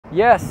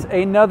Yes,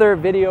 another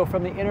video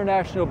from the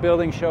International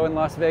Building Show in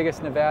Las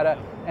Vegas,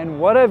 Nevada. And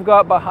what I've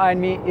got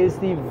behind me is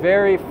the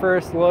very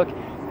first look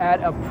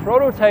at a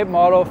prototype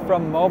model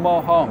from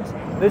Momo Homes.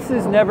 This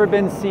has never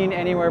been seen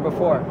anywhere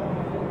before.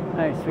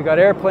 Nice, we got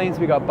airplanes,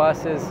 we got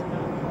buses.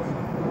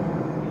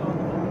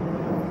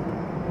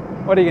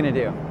 What are you gonna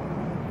do?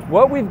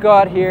 What we've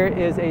got here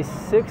is a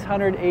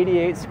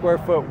 688 square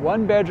foot,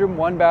 1 bedroom,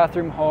 1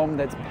 bathroom home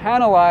that's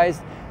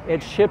panelized.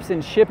 It ships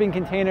in shipping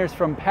containers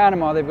from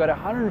Panama. They've got a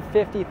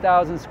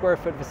 150,000 square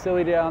foot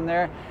facility down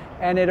there,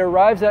 and it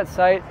arrives at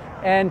site.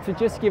 And to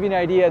just give you an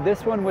idea,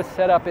 this one was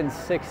set up in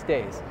 6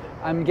 days.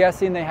 I'm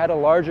guessing they had a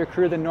larger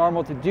crew than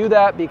normal to do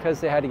that because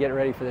they had to get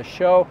ready for the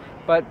show,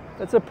 but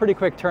that's a pretty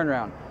quick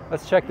turnaround.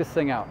 Let's check this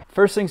thing out.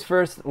 First things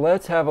first,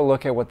 let's have a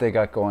look at what they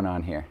got going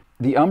on here.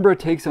 The Umbra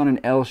takes on an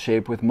L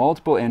shape with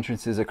multiple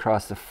entrances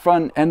across the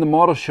front, and the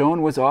model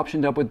shown was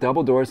optioned up with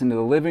double doors into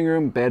the living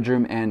room,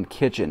 bedroom, and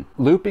kitchen.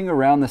 Looping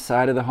around the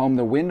side of the home,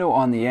 the window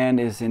on the end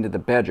is into the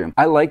bedroom.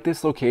 I like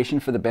this location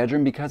for the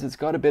bedroom because it's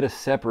got a bit of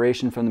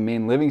separation from the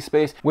main living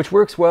space, which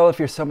works well if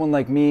you're someone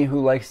like me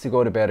who likes to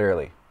go to bed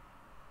early.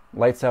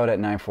 Lights out at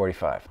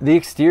 9:45. The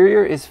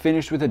exterior is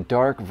finished with a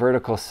dark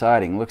vertical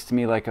siding. Looks to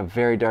me like a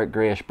very dark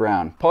grayish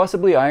brown.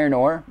 Possibly iron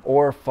ore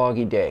or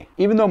foggy day.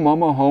 Even though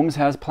Momo Homes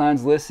has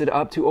plans listed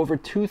up to over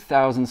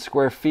 2,000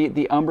 square feet,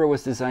 the Umbra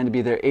was designed to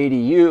be their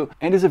ADU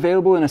and is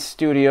available in a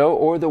studio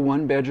or the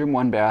 1 bedroom,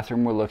 1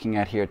 bathroom we're looking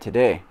at here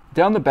today.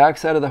 Down the back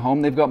side of the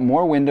home, they've got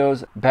more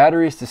windows,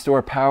 batteries to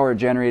store power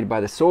generated by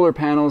the solar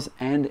panels,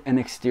 and an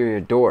exterior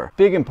door.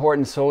 Big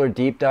important solar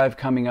deep dive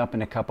coming up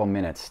in a couple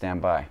minutes.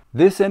 Stand by.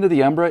 This end of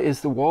the Umbra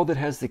is the wall that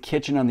has the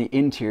kitchen on the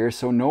interior,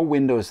 so no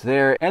windows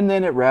there, and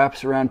then it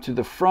wraps around to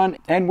the front,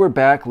 and we're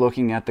back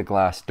looking at the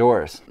glass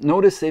doors.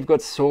 Notice they've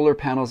got solar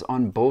panels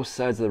on both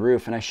sides of the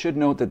roof, and I should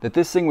note that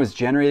this thing was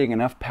generating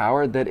enough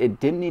power that it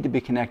didn't need to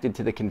be connected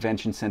to the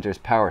convention center's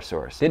power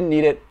source. Didn't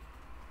need it,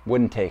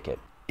 wouldn't take it.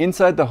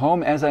 Inside the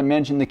home, as I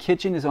mentioned, the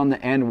kitchen is on the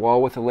end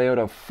wall with a layout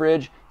of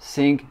fridge,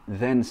 sink,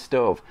 then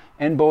stove,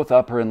 and both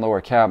upper and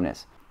lower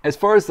cabinets. As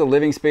far as the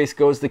living space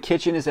goes, the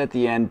kitchen is at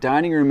the end,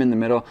 dining room in the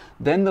middle,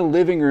 then the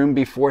living room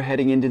before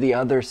heading into the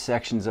other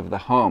sections of the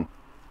home.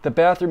 The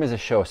bathroom is a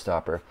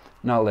showstopper.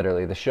 Not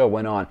literally, the show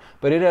went on,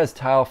 but it has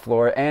tile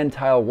floor and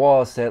tile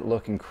walls that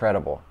look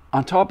incredible.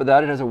 On top of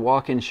that, it has a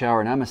walk-in shower,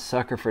 and I'm a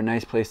sucker for a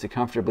nice place to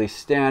comfortably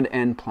stand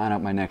and plan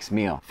out my next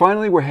meal.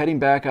 Finally, we're heading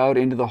back out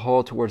into the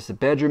hall towards the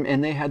bedroom,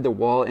 and they had the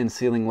wall and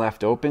ceiling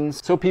left open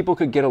so people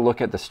could get a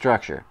look at the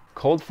structure.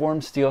 Cold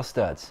form steel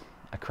studs,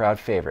 a crowd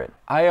favorite.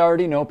 I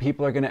already know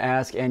people are going to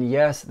ask, and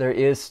yes, there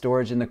is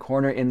storage in the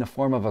corner in the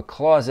form of a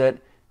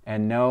closet,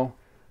 and no,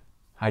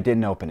 I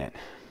didn't open it.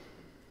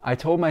 I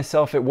told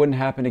myself it wouldn't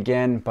happen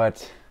again,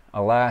 but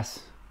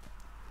alas,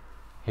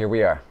 here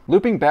we are.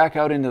 Looping back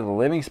out into the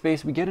living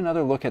space, we get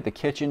another look at the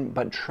kitchen,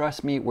 but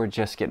trust me, we're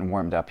just getting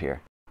warmed up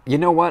here. You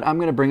know what? I'm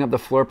going to bring up the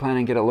floor plan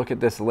and get a look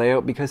at this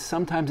layout because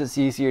sometimes it's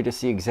easier to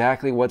see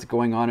exactly what's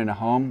going on in a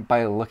home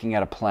by looking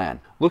at a plan.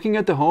 Looking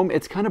at the home,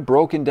 it's kind of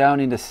broken down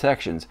into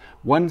sections.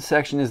 One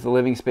section is the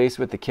living space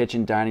with the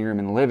kitchen, dining room,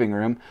 and living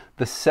room.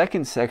 The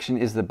second section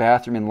is the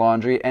bathroom and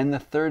laundry, and the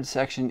third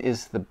section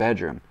is the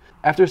bedroom.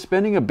 After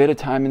spending a bit of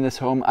time in this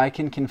home, I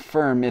can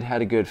confirm it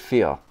had a good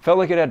feel. Felt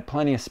like it had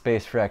plenty of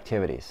space for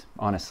activities,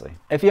 honestly.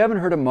 If you haven't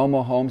heard of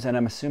Momo Homes, and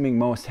I'm assuming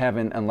most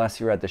haven't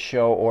unless you're at the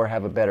show or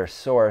have a better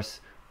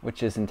source,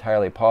 which is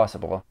entirely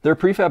possible. They're a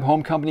prefab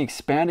home company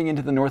expanding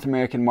into the North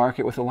American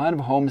market with a line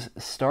of homes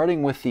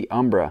starting with the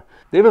Umbra.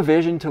 They have a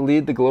vision to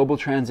lead the global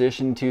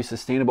transition to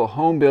sustainable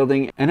home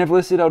building and have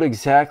listed out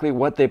exactly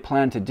what they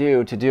plan to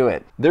do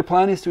it. Their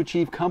plan is to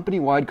achieve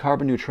company-wide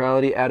carbon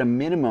neutrality at a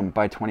minimum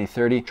by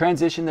 2030,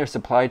 transition their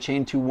supply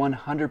chain to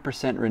 100%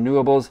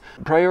 renewables,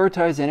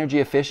 prioritize energy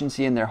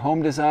efficiency in their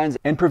home designs,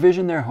 and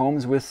provision their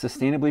homes with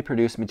sustainably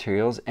produced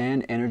materials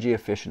and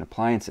energy-efficient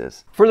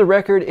appliances. For the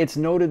record, it's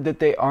noted that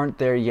they aren't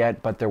there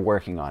yet, but they're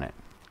working on it.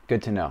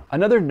 Good to know.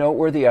 Another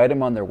noteworthy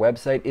item on their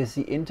website is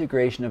the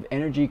integration of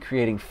energy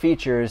creating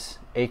features,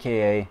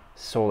 aka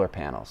solar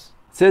panels.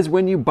 It says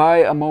when you buy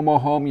a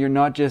Momo home, you're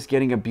not just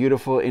getting a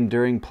beautiful,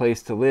 enduring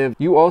place to live,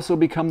 you also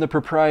become the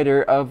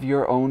proprietor of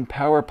your own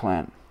power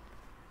plant.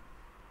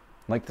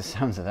 Like the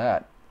sounds of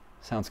that.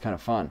 Sounds kind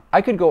of fun.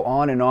 I could go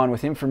on and on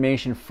with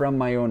information from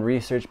my own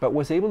research, but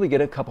was able to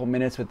get a couple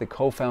minutes with the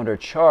co-founder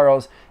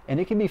Charles, and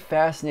it can be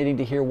fascinating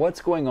to hear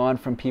what's going on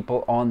from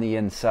people on the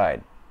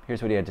inside.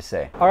 Here's what he had to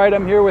say. All right,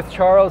 I'm here with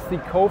Charles, the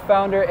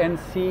co-founder and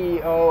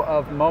CEO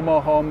of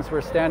Momo Homes.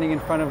 We're standing in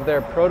front of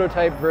their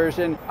prototype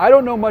version. I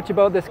don't know much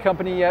about this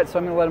company yet, so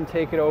I'm gonna let him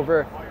take it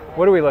over.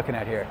 What are we looking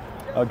at here?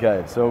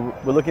 Okay, so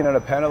we're looking at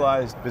a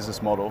panelized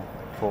business model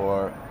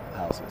for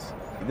houses.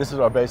 This is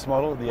our base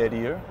model, the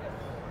ADU.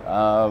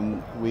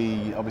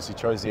 We obviously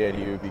chose the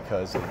ADU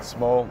because it's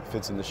small,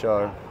 fits in the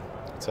show,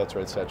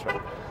 etc.,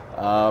 etc.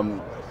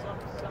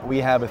 We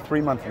have a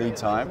 3-month lead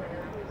time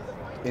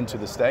into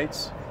the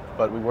States,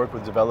 but we work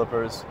with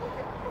developers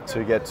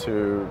to get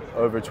to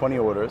over 20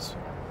 orders,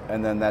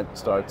 and then that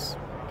starts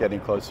getting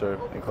closer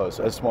and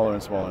closer, smaller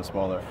and smaller and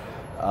smaller.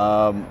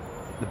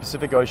 The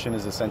Pacific Ocean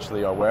is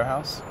essentially our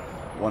warehouse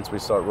once we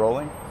start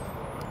rolling.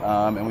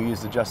 And we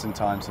use the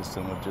just-in-time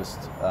system of just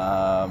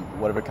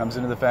whatever comes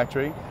into the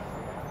factory,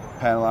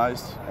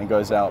 panelized, and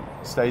goes out,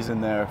 stays in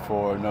there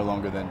for no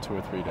longer than 2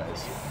 or 3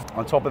 days.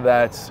 On top of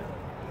that,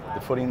 the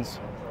footings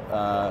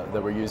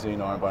that we're using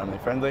are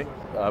environmentally friendly,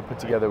 put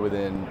together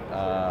within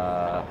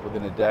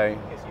a day,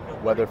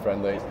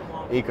 weather-friendly,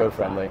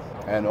 eco-friendly,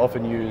 and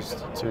often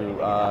used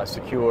to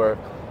secure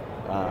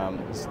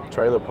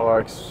trailer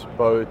parks,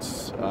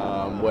 boats,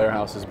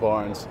 warehouses,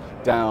 barns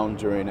down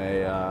during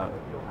a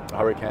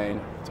hurricane,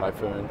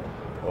 typhoon,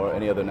 or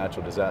any other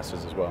natural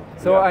disasters as well.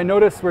 So I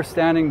noticed we're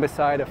standing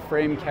beside a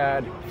frame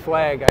CAD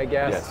flag, I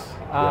guess. Yes.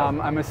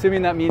 I'm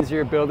assuming that means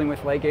you're building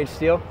with light gauge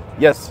steel?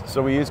 Yes,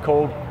 so we use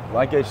cold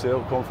light gauge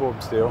steel, cold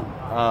formed steel.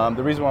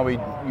 The reason why we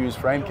use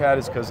frame CAD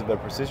is because of the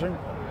precision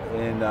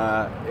in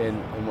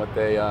what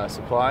they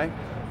supply,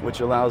 which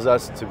allows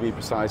us to be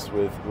precise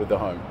with the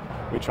home.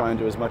 We try and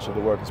do as much of the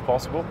work as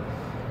possible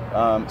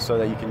so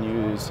that you can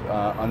use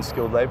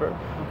unskilled labor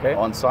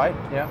on site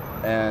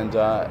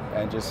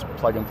and just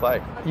plug and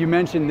play. You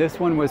mentioned this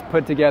one was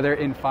put together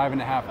in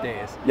 5.5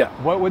 days. Yeah.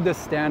 What would the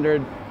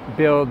standard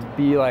build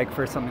be like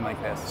for something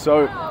like this?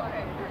 So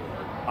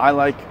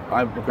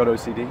I've got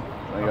OCD.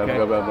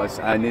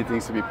 I need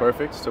things to be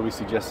perfect, so we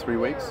suggest 3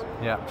 weeks.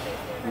 Yeah.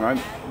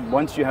 Right.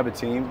 Once you have a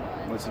team,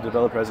 once the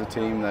developer has a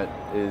team that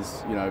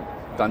is,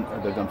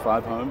 they've done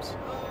 5 homes,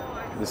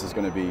 this is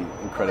going to be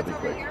incredibly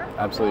quick,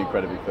 absolutely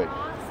incredibly quick.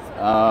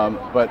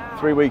 But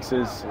 3 weeks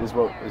is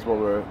what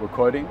we're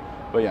quoting.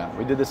 But yeah,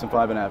 we did this in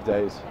 5.5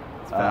 days,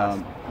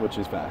 which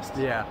is fast.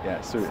 Yeah.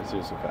 Yeah,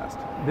 seriously fast.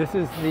 This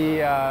is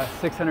the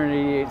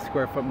 688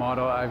 square foot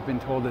model. I've been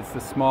told it's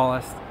the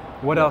smallest.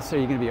 What else are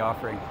you going to be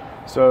offering?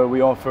 So we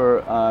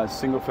offer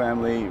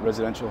single-family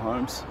residential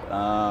homes,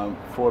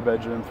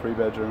 4-bedroom,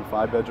 3-bedroom,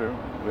 5-bedroom.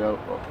 We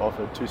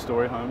offer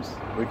 2-story homes.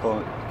 We call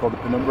the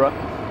Penumbra,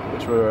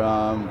 which we're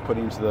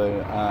putting into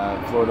the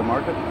Florida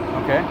market.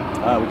 Okay.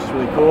 Which is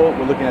really cool.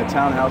 We're looking at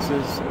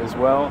townhouses as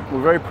well.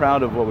 We're very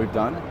proud of what we've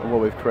done and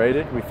what we've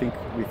created.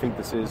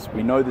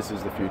 We know this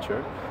is the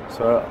future.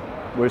 So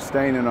we're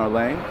staying in our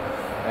lane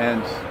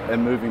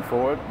and moving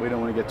forward. We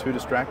don't want to get too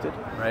distracted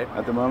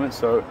at the moment.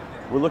 So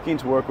we're looking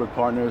to work with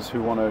partners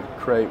who want to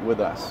create with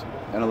us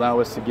and allow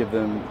us to give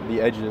them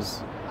the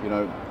edges,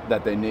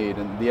 that they need.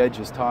 And the edge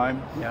is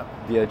time,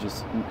 the edge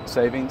is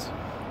savings,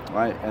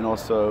 right? And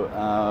also,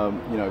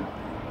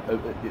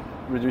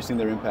 reducing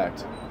their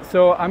impact.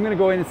 So I'm going to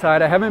go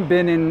inside. I haven't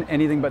been in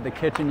anything but the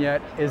kitchen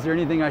yet. Is there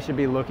anything I should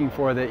be looking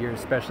for that you're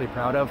especially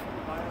proud of?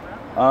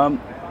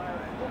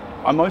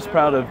 I'm most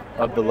proud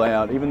of the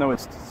layout, even though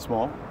it's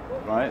small,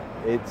 right?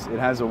 It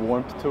has a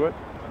warmth to it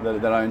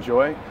that I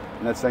enjoy.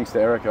 And that's thanks to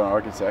Erica, our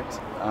architect.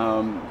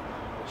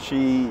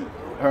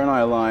 Her and I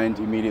aligned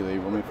immediately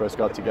when we first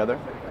got together.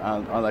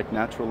 I like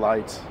natural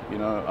light,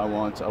 I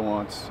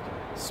want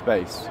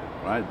space,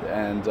 right?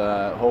 And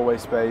hallway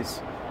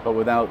space, but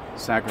without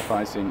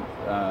sacrificing,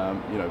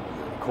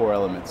 core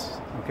elements.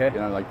 Okay.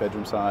 Like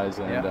bedroom size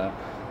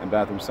and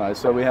bathroom size.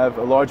 So we have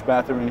a large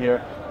bathroom in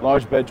here,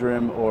 large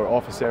bedroom or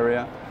office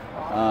area.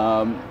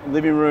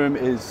 Living room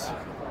is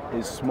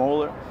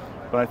smaller,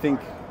 but I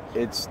think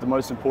it's the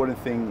most important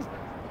thing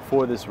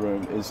for this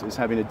room is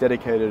having a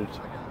dedicated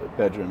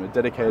bedroom, a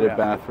dedicated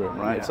bathroom,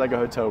 right? It's like a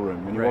hotel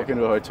room. When you walk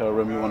into a hotel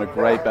room, you want a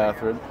great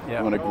bathroom, you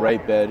want a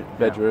great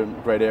bedroom,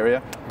 great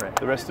area.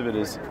 The rest of it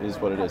is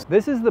what it is.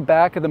 This is the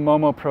back of the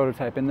Momo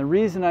prototype, and the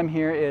reason I'm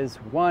here is,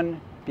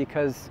 1,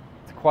 because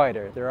it's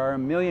quieter. There are a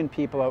million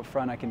people out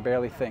front, I can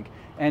barely think.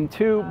 And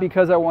 2,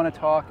 because I want to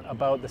talk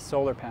about the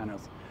solar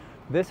panels.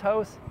 This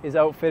house is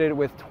outfitted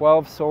with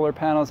 12 solar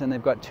panels, and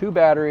they've got 2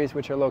 batteries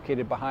which are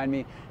located behind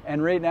me,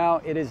 and right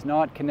now it is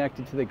not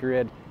connected to the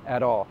grid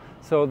at all.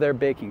 So they're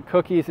baking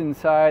cookies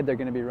inside, they're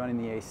going to be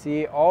running the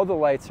AC, all the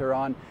lights are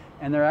on,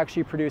 and they're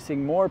actually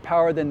producing more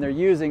power than they're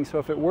using, so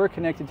if it were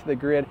connected to the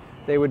grid,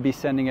 they would be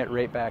sending it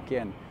right back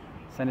in.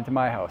 Send it to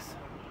my house.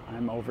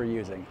 I'm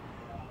overusing.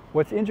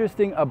 What's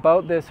interesting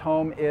about this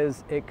home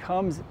is it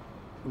comes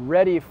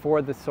ready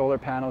for the solar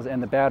panels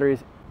and the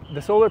batteries.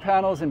 The solar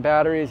panels and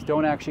batteries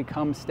don't actually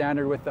come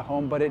standard with the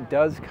home, but it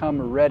does come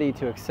ready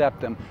to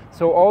accept them.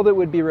 So all that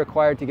would be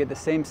required to get the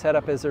same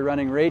setup as they're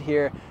running right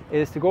here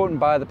is to go out and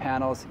buy the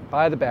panels,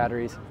 buy the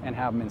batteries, and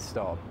have them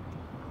installed.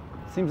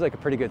 Seems like a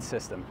pretty good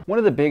system. One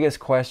of the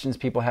biggest questions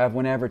people have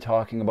whenever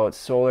talking about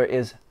solar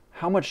is,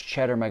 how much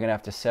cheddar am I going to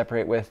have to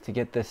separate with to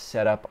get this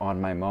set up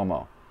on my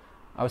Momo?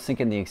 I was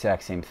thinking the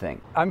exact same thing.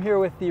 I'm here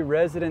with the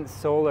resident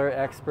solar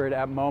expert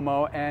at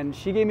Momo, and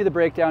she gave me the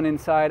breakdown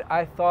inside.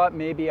 I thought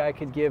maybe I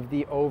could give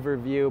the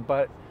overview,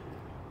 but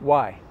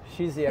why?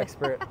 She's the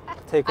expert.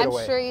 Take it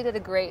away. I'm sure you did a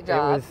great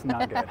job. It was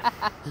not good.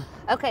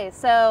 Okay,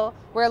 so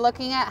we're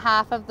looking at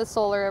half of the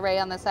solar array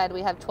on this side.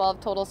 We have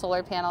 12 total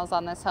solar panels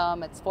on this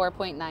home. It's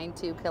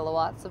 4.92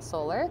 kilowatts of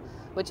solar,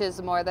 which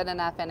is more than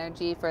enough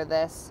energy for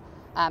this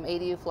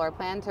ADU floor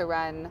plan to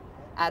run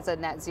as a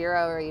net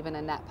zero or even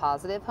a net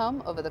positive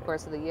home over the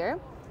course of the year.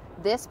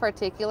 This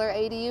particular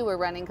ADU, we're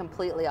running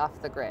completely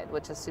off the grid,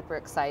 which is super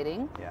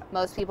exciting. Yeah.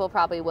 Most people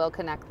probably will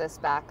connect this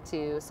back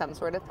to some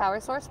sort of power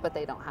source, but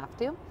they don't have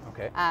to.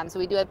 Okay. So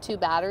we do have 2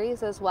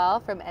 batteries as well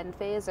from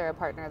Enphase. They're a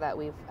partner that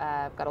we've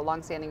got a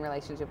long-standing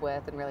relationship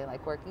with and really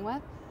like working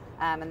with.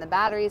 And the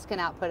batteries can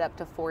output up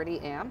to 40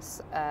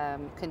 amps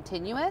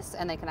continuous,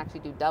 and they can actually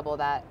do double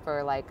that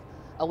for like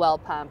a well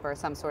pump or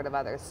some sort of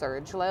other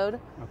surge load.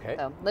 Okay.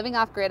 So living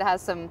off grid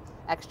has some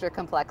extra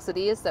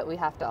complexities that we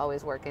have to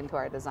always work into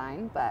our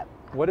design. But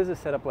what does a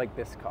setup like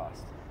this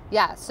cost?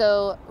 yeah,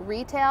 so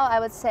retail, I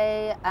would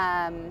say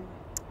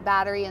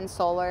battery and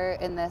solar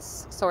in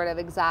this sort of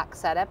exact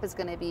setup is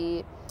going to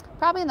be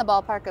probably in the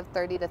ballpark of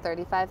 30 to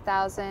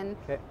 35,000.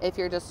 Okay. If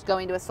you're just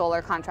going to a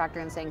solar contractor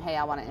and saying, hey,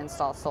 I want to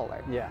install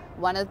solar. Yeah.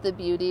 One of the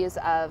beauties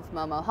of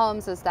Momo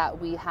Homes is that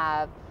we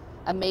have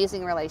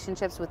amazing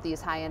relationships with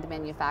these high-end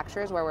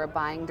manufacturers where we're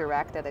buying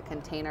direct at a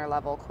container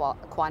level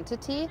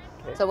quantity.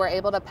 Okay. So we're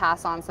able to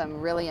pass on some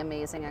really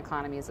amazing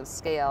economies of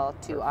scale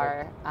to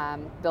our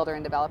builder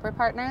and developer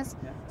partners.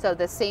 Yeah. So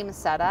the same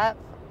setup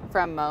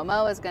from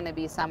Momo is going to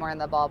be somewhere in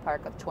the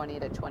ballpark of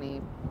 20 to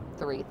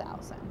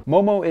 23,000.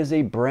 Momo is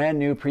a brand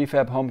new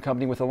prefab home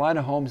company with a line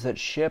of homes that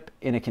ship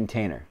in a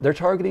container. They're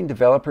targeting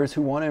developers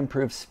who want to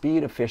improve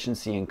speed,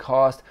 efficiency, and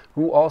cost,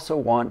 who also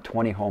want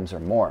 20 homes or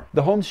more.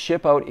 The homes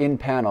ship out in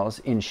panels,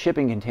 in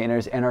shipping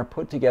containers, and are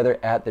put together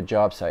at the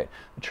job site,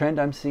 a trend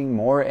I'm seeing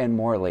more and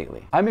more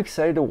lately. I'm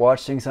excited to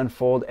watch things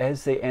unfold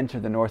as they enter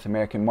the North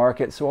American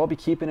market, so I'll be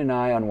keeping an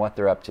eye on what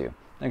they're up to.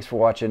 Thanks for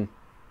watching.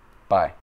 Bye.